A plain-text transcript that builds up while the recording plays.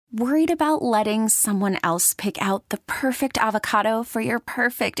Worried about letting someone else pick out the perfect avocado for your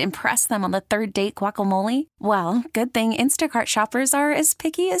perfect impress them on the third date guacamole? Well, good thing Instacart shoppers are as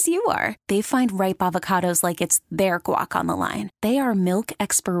picky as you are. They find ripe avocados like it's their guac on the line. They are milk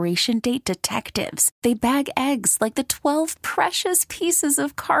expiration date detectives. They bag eggs like the 12 precious pieces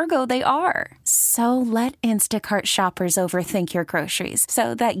of cargo they are. So let Instacart shoppers overthink your groceries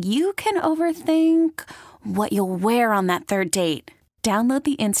so that you can overthink what you'll wear on that third date. Download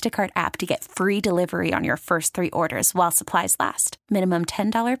the Instacart app to get free delivery on your first 3 orders while supplies last. Minimum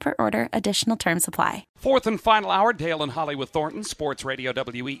 $10 per order. Additional terms apply. Fourth and final hour, Dale and Holly with Thornton, Sports Radio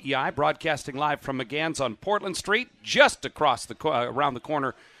WEEI, broadcasting live from McGann's on Portland Street, just across around the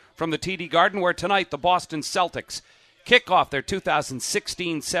corner from the TD Garden, where tonight the Boston Celtics kick off their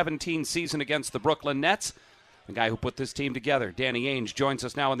 2016-17 season against the Brooklyn Nets. The guy who put this team together, Danny Ainge, joins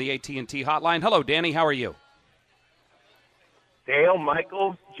us now on the AT&T hotline. Hello, Danny. How are you? Dale,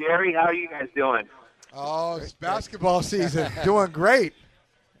 Michael, Jerry, how are you guys doing? Oh, it's basketball season. Doing great.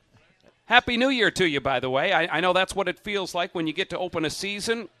 Happy New Year to you, by the way. I know that's what it feels like when you get to open a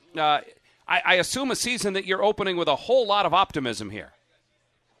season. I assume a season that you're opening with a whole lot of optimism here.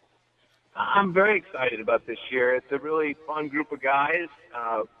 I'm very excited about this year. It's a really fun group of guys,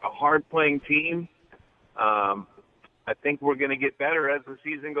 a hard-playing team. I think we're going to get better as the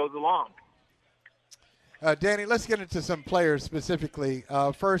season goes along. Danny, let's get into some players specifically.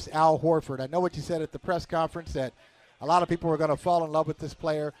 First, Al Horford. I know what you said at the press conference, that a lot of people were going to fall in love with this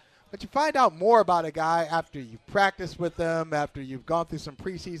player. But you find out more about a guy after you've practiced with them, after you've gone through some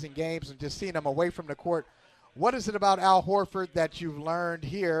preseason games and just seen him away from the court. What is it about Al Horford that you've learned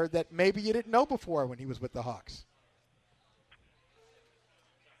here that maybe you didn't know before when he was with the Hawks?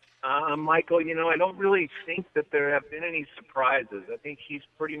 Michael, I don't really think that there have been any surprises. I think he's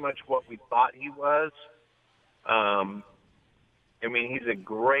pretty much what we thought he was. He's a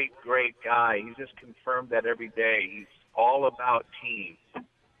great, great guy. He's just confirmed that every day. He's all about team.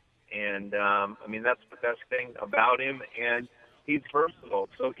 And, that's the best thing about him. And he's versatile.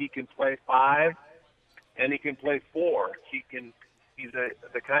 So he can play 5 and he can play 4. He's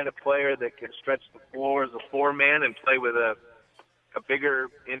the kind of player that can stretch the floor as a 4-man and play with a bigger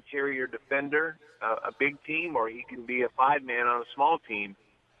interior defender, a big team, or he can be a 5-man on a small team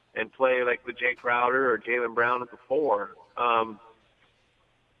and play like with Jay Crowder or Jaylen Brown at the 4.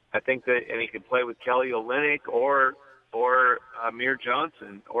 I think that, and he can play with Kelly Olynyk or Amir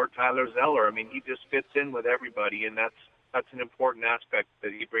Johnson or Tyler Zeller. He just fits in with everybody, and that's an important aspect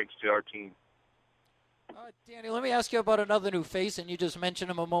that he brings to our team. Danny, let me ask you about another new face, and you just mentioned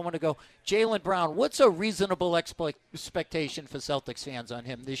him a moment ago, Jaylen Brown. What's a reasonable expectation for Celtics fans on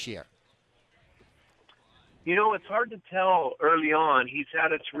him this year? It's hard to tell early on. He's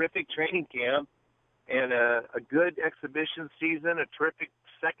had a terrific training camp and a good exhibition season, a terrific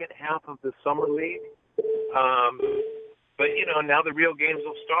second half of the summer league. But now the real games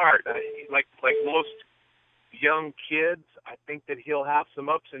will start. Like most young kids, I think that he'll have some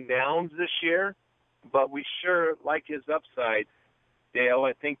ups and downs this year, but we sure like his upside, Dale.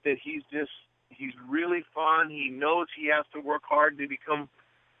 I think that he's really fun. He knows he has to work hard to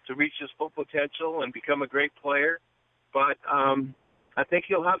reach his full potential and become a great player. But I think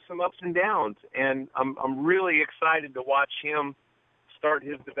he'll have some ups and downs, and I'm really excited to watch him start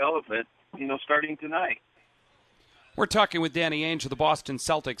his development, starting tonight. We're talking with Danny Ainge of the Boston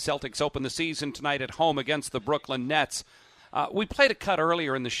Celtics. Celtics open the season tonight at home against the Brooklyn Nets. We played a cut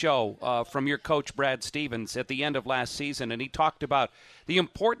earlier in the show from your coach, Brad Stevens, at the end of last season, and he talked about the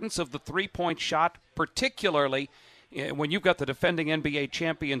importance of the three-point shot, particularly when you've got the defending NBA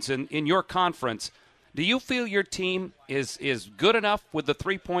champions in your conference. Do you feel your team is good enough with the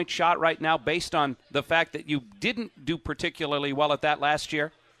three-point shot right now based on the fact that you didn't do particularly well at that last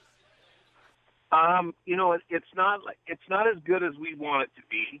year? It's not as good as we want it to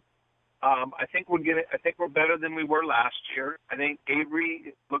be. I think we're better than we were last year. I think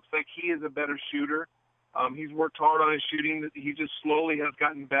Avery looks like he is a better shooter. He's worked hard on his shooting. He just slowly has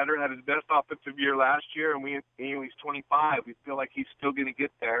gotten better. Had his best offensive year last year, and he's 25. We feel like he's still going to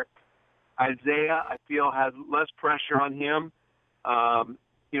get there. Isaiah, I feel, has less pressure on him.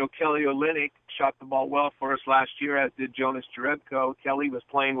 Kelly Olynyk shot the ball well for us last year, as did Jonas Jerebko. Kelly was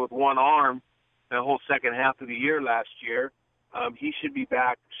playing with one arm the whole second half of the year last year. He should be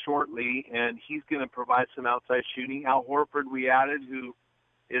back shortly, and he's going to provide some outside shooting. Al Horford we added, who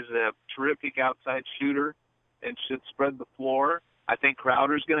is a terrific outside shooter and should spread the floor. I think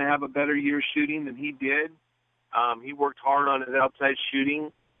Crowder's going to have a better year shooting than he did. He worked hard on his outside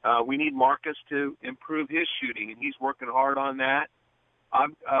shooting. We need Marcus to improve his shooting, and he's working hard on that.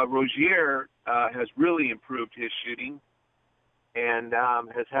 Rozier has really improved his shooting. and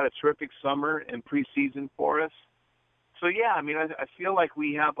has had a terrific summer and preseason for us. So, yeah, I mean, I feel like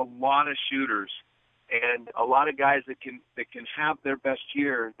we have a lot of shooters and a lot of guys that can have their best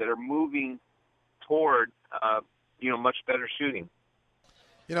year that are moving toward, much better shooting.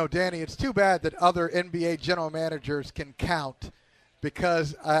 Danny, it's too bad that other NBA general managers can count,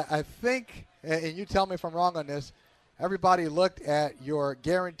 because I think, and you tell me if I'm wrong on this, everybody looked at your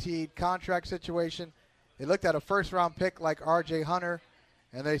guaranteed contract situation. They looked at a first-round pick like R.J. Hunter,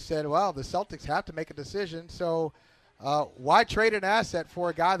 and they said, well, the Celtics have to make a decision. So why trade an asset for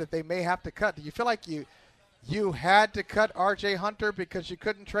a guy that they may have to cut? Do you feel like you had to cut R.J. Hunter because you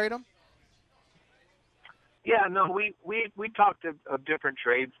couldn't trade him? Yeah, no, we talked of different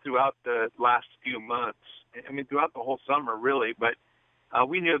trades throughout the last few months. I mean, throughout the whole summer, really. But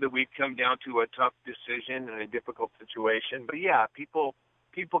we knew that we'd come down to a tough decision and a difficult situation. But, yeah, people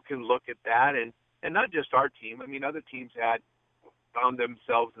can look at that, and not just our team. I mean, other teams had found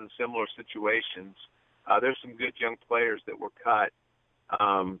themselves in similar situations. There's some good young players that were cut,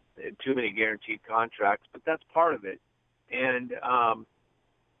 too many guaranteed contracts, but that's part of it. And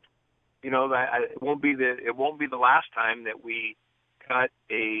it won't be the last time that we cut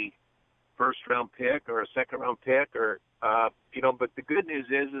a first-round pick or a second-round pick, or But the good news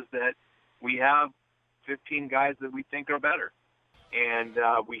is that we have 15 guys that we think are better, and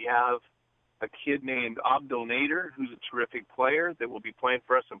we have a kid named Abdel Nader, who's a terrific player that will be playing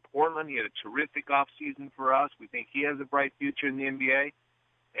for us in Portland. He had a terrific offseason for us. We think he has a bright future in the NBA.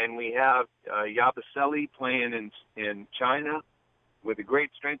 And we have Yabusele playing in China with a great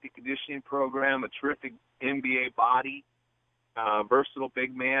strength and conditioning program, a terrific NBA body, versatile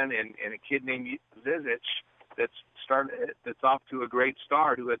big man, and a kid named Zizic that's off to a great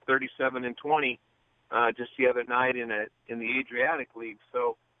start, who had 37 and 20 just the other night in the Adriatic League.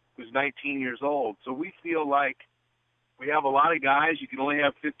 So who's 19 years old. So we feel like we have a lot of guys. You can only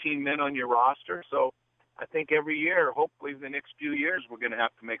have 15 men on your roster. So I think every year, hopefully the next few years, we're going to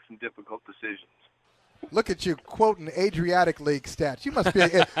have to make some difficult decisions. Look at you quoting Adriatic League stats. You must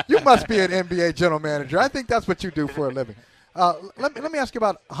be an NBA general manager. I think that's what you do for a living. Let me ask you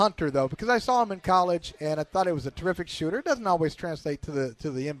about Hunter, though, because I saw him in college and I thought he was a terrific shooter. It doesn't always translate to the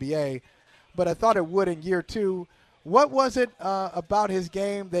NBA, but I thought it would in year two. What was it about his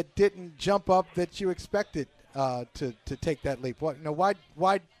game that didn't jump up that you expected to take that leap?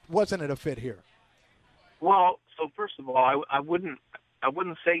 Why wasn't it a fit here? Well, so first of all, I wouldn't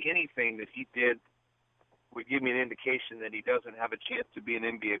say anything that he did would give me an indication that he doesn't have a chance to be an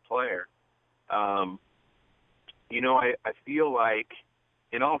NBA player. I feel like,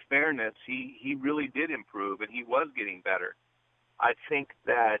 in all fairness, he really did improve and he was getting better. I think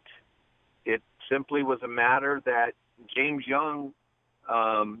that it simply was a matter that James Young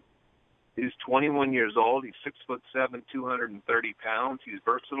is 21 years old. He's 6'7", 230 pounds. He's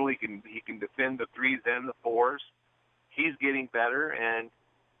versatile. He can defend the threes and the fours. He's getting better, and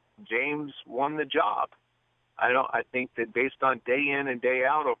James won the job. I think that based on day in and day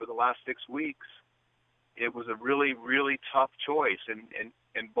out over the last 6 weeks, it was a really, really tough choice.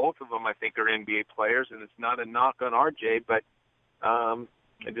 And both of them, I think, are NBA players, and it's not a knock on RJ, but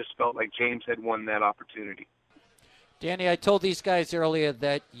I just felt like James had won that opportunity. Danny, I told these guys earlier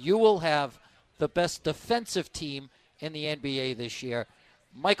that you will have the best defensive team in the NBA this year.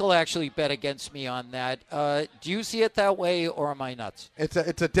 Michael actually bet against me on that. Do you see it that way, or am I nuts? It's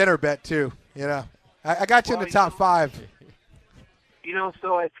a dinner bet, too. I got you in the top five.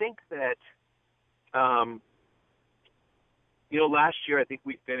 So I think that, last year I think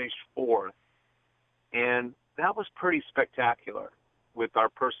we finished fourth, and that was pretty spectacular with our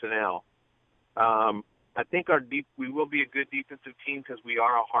personnel. I think we will be a good defensive team because we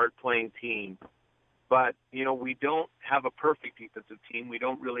are a hard-playing team. But, we don't have a perfect defensive team. We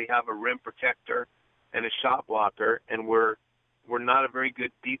don't really have a rim protector and a shot blocker, and we're not a very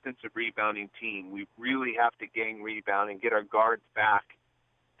good defensive rebounding team. We really have to gang rebound and get our guards back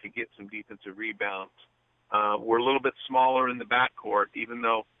to get some defensive rebounds. We're a little bit smaller in the backcourt, even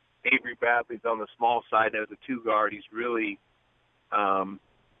though Avery Bradley's on the small side as a two-guard. He's really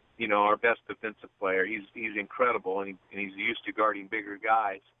our best defensive player. He's incredible, and he's used to guarding bigger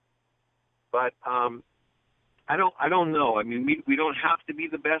guys. But I don't know. I mean, we don't have to be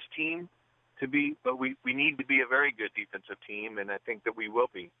the best team to be, but we need to be a very good defensive team, and I think that we will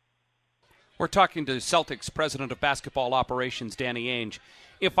be. We're talking to Celtics President of Basketball Operations, Danny Ainge.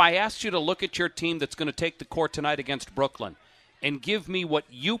 If I asked you to look at your team that's going to take the court tonight against Brooklyn and give me what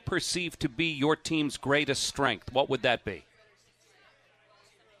you perceive to be your team's greatest strength, what would that be?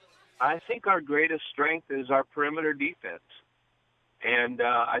 I think our greatest strength is our perimeter defense. And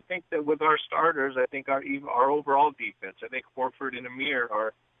I think that with our starters, I think our overall defense, I think Horford and Amir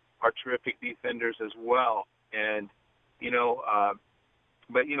are terrific defenders as well. And,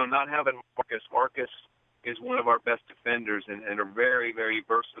 but, not having Marcus is one of our best defenders and a very, very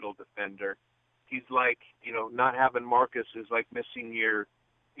versatile defender. He's like, not having Marcus is like missing your,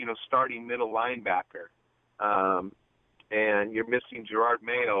 starting middle linebacker. And you're missing Gerard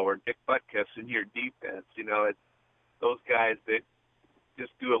Mayo or Dick Butkus in your defense. It's those guys that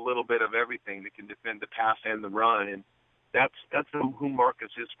just do a little bit of everything. That can defend the pass and the run. And that's who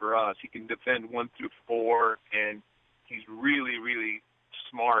Marcus is for us. He can defend 1 through 4, and he's really, really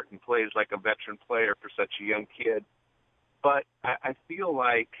smart and plays like a veteran player for such a young kid. But I feel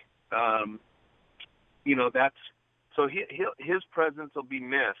like, that's so his presence will be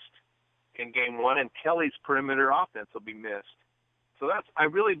missed in game 1, and Kelly's perimeter offense will be missed. So I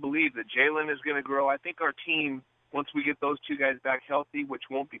really believe that Jalen is going to grow. I think our team, once we get those two guys back healthy, which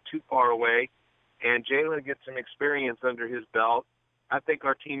won't be too far away, and Jalen gets some experience under his belt, I think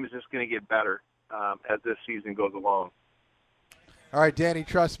our team is just going to get better as this season goes along. All right, Danny,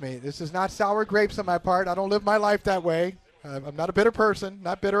 trust me. This is not sour grapes on my part. I don't live my life that way. I'm not a bitter person,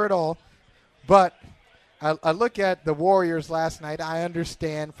 not bitter at all. But I look at the Warriors last night. I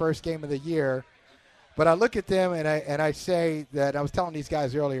understand first game of the year. But I look at them and I say that I was telling these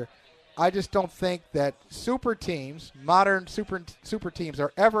guys earlier, I just don't think that super teams, modern super teams,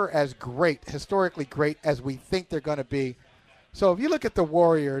 are ever as great, historically great, as we think they're going to be. So if you look at the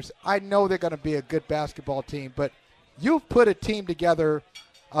Warriors, I know they're going to be a good basketball team, but you've put a team together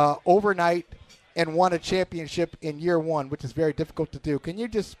overnight and won a championship in year 1, which is very difficult to do. Can you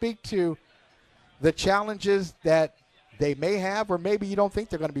just speak to the challenges that they may have, or maybe you don't think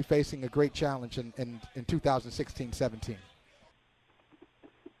they're going to be facing a great challenge in 2016-17?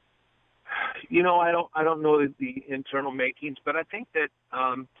 I don't know the internal makings, but I think that,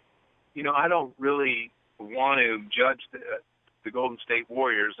 I don't really want to judge the Golden State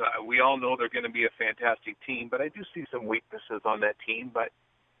Warriors. We all know they're going to be a fantastic team, but I do see some weaknesses on that team. But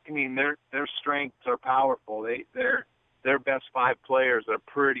I mean, their strengths are powerful. Their best 5 players are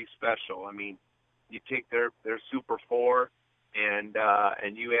pretty special. I mean, you take their Super 4 and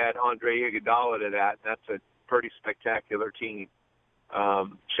you add Andre Iguodala to that. That's a pretty spectacular team.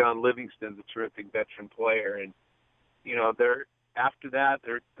 Sean Livingston's a terrific veteran player, and they're after that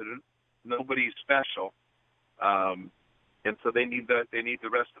they're nobody's special. And so they need the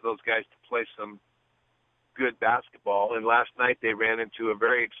rest of those guys to play some good basketball. And last night they ran into a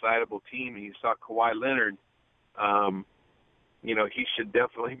very excitable team. And you saw Kawhi Leonard. He should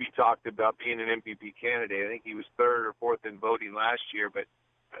definitely be talked about being an MVP candidate. I think he was 3rd or 4th in voting last year, but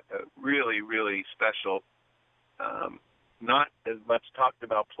a really, really special, not as much talked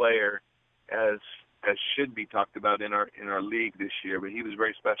about player as should be talked about in our league this year. But he was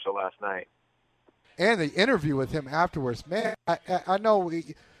very special last night. And the interview with him afterwards, man, I know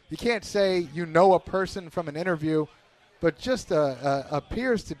you can't say a person from an interview, but just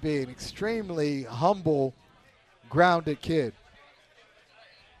appears to be an extremely humble, grounded kid.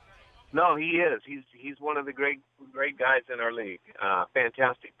 No, he is. He's one of the great guys in our league.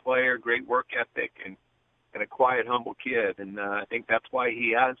 Fantastic player, great work ethic, and a quiet, humble kid. And I think that's why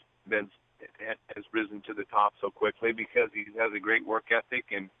he has risen to the top so quickly, because he has a great work ethic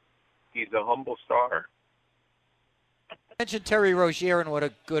and he's a humble star. You mentioned Terry Rozier and what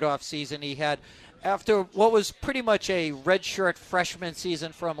a good offseason he had. After what was pretty much a redshirt freshman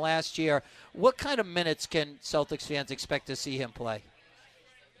season from last year, what kind of minutes can Celtics fans expect to see him play?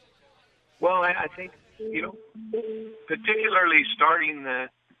 Well, I think, particularly starting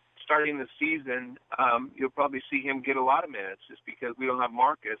the season, you'll probably see him get a lot of minutes just because we don't have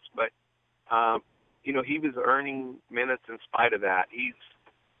Marcus. But, he was earning minutes in spite of that. He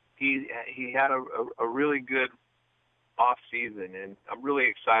had a really good off season, and I'm really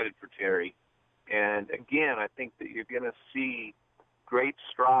excited for Terry. And again, I think that you're going to see great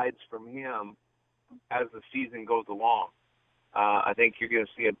strides from him as the season goes along. I think you're going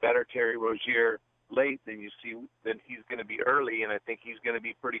to see a better Terry Rozier late than he's going to be early, and I think he's going to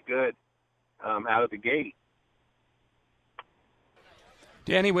be pretty good out of the gate.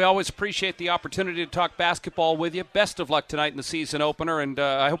 Danny, we always appreciate the opportunity to talk basketball with you. Best of luck tonight in the season opener, and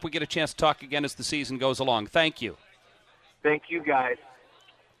I hope we get a chance to talk again as the season goes along. Thank you. Thank you, guys.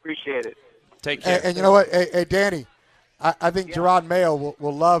 Appreciate it. Take care. And you know what? Hey Danny, I think Gerard Mayo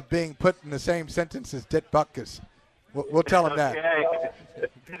will love being put in the same sentence as Dick Butkus. We'll tell him that.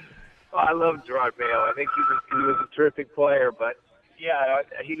 Well, I love Gerard Mayo. I think he was a terrific player, but, yeah,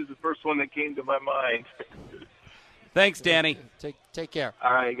 he was the first one that came to my mind. Thanks, Danny. Take care.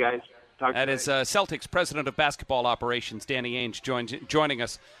 All right, guys. Talk That to you is later. Celtics President of Basketball Operations, Danny Ainge, joining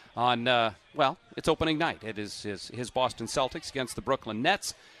us on, it's opening night. It is his Boston Celtics against the Brooklyn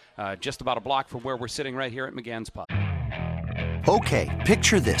Nets, just about a block from where we're sitting right here at McGann's Pub. Okay,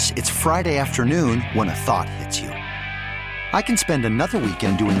 picture this. It's Friday afternoon when a thought hits you. I can spend another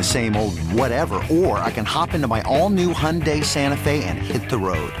weekend doing the same old whatever, or I can hop into my all-new Hyundai Santa Fe and hit the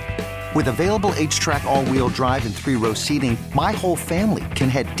road. With available H-Track all-wheel drive and 3-row seating, my whole family can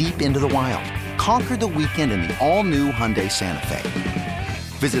head deep into the wild. Conquer the weekend in the all-new Hyundai Santa Fe.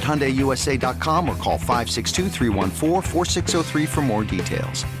 Visit HyundaiUSA.com or call 562-314-4603 for more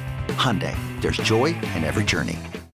details. Hyundai, there's joy in every journey.